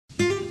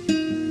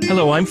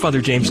Hello, I'm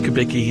Father James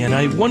Kubicki, and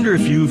I wonder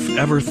if you've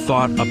ever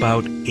thought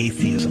about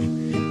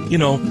atheism. You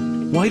know,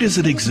 why does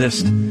it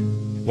exist?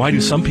 Why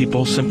do some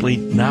people simply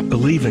not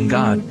believe in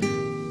God?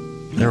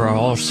 There are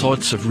all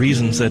sorts of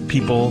reasons that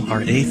people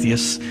are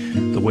atheists: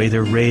 the way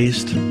they're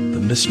raised,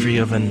 the mystery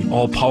of an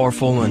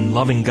all-powerful and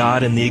loving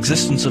God, and the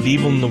existence of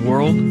evil in the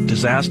world,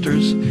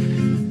 disasters.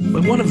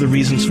 But one of the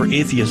reasons for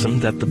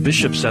atheism that the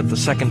bishops at the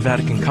Second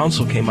Vatican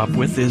Council came up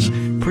with is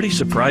pretty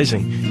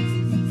surprising.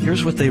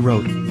 Here's what they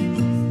wrote.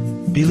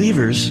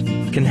 Believers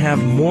can have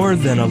more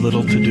than a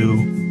little to do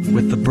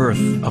with the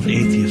birth of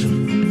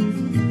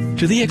atheism.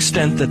 To the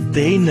extent that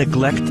they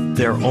neglect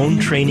their own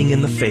training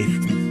in the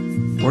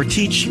faith, or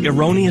teach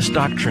erroneous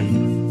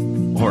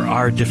doctrine, or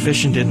are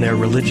deficient in their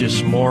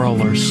religious,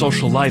 moral, or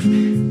social life,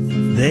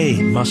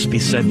 they must be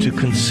said to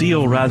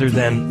conceal rather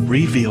than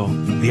reveal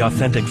the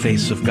authentic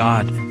face of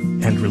God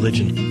and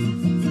religion.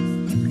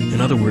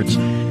 In other words,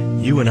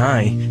 you and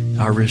I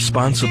are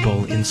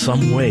responsible in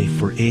some way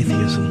for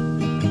atheism.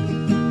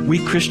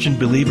 We Christian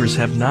believers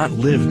have not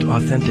lived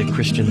authentic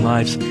Christian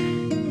lives.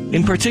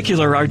 In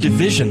particular, our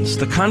divisions,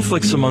 the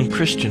conflicts among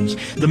Christians,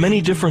 the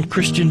many different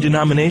Christian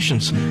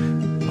denominations,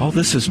 all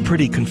this is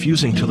pretty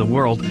confusing to the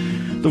world.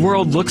 The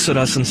world looks at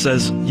us and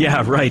says,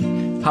 yeah, right,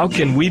 how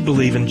can we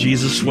believe in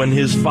Jesus when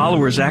his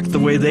followers act the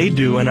way they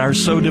do and are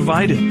so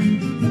divided?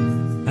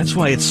 That's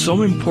why it's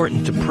so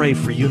important to pray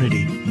for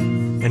unity,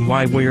 and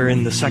why we're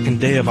in the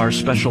second day of our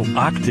special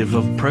octave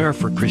of prayer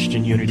for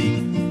Christian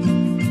unity.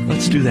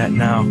 Let's do that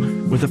now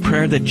with a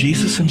prayer that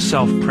Jesus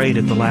himself prayed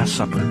at the Last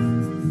Supper.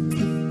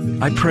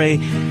 I pray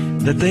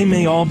that they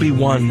may all be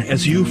one,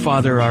 as you,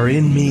 Father, are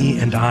in me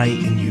and I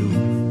in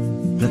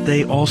you, that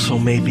they also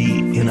may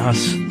be in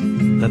us,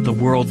 that the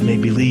world may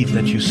believe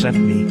that you sent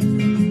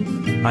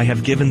me. I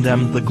have given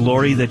them the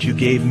glory that you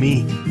gave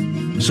me,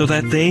 so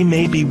that they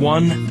may be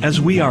one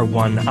as we are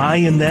one, I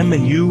in them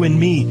and you in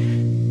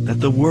me, that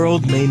the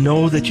world may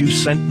know that you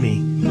sent me,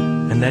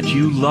 and that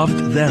you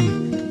loved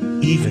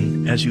them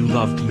even as you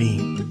loved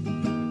me.